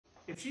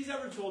If she's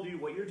ever told you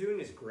what you're doing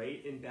is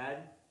great in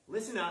bed,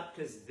 listen up,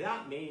 because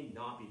that may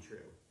not be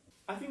true.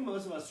 I think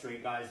most of us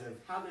straight guys have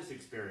had this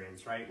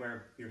experience, right?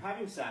 Where you're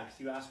having sex,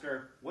 you ask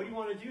her, what do you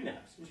want to do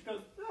next? And she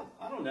goes, oh,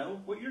 I don't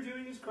know, what you're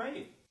doing is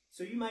great.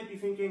 So you might be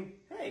thinking,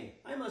 hey,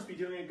 I must be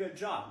doing a good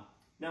job.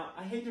 Now,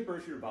 I hate to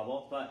burst your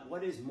bubble, but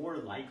what is more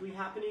likely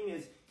happening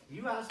is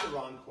you ask the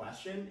wrong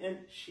question and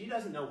she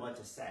doesn't know what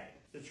to say.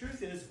 The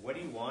truth is, what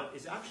do you want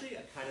is actually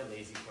a kind of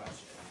lazy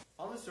question.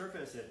 On the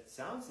surface, it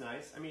sounds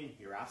nice. I mean,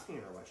 you're asking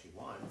her what she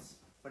wants,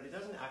 but it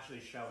doesn't actually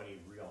show any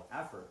real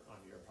effort on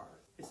your part.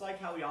 It's like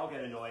how we all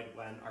get annoyed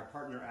when our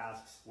partner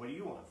asks, what do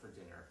you want for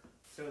dinner?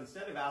 So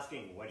instead of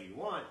asking, what do you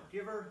want,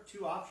 give her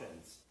two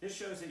options. This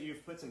shows that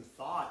you've put some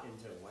thought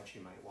into what she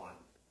might want.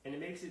 And it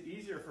makes it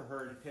easier for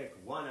her to pick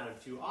one out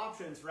of two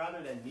options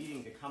rather than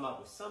needing to come up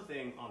with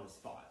something on the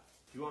spot.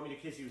 Do you want me to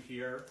kiss you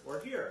here or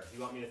here? Do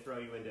you want me to throw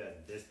you into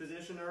this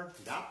position or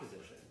that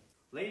position?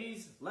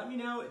 Ladies, let me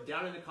know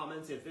down in the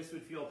comments if this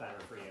would feel better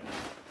for you.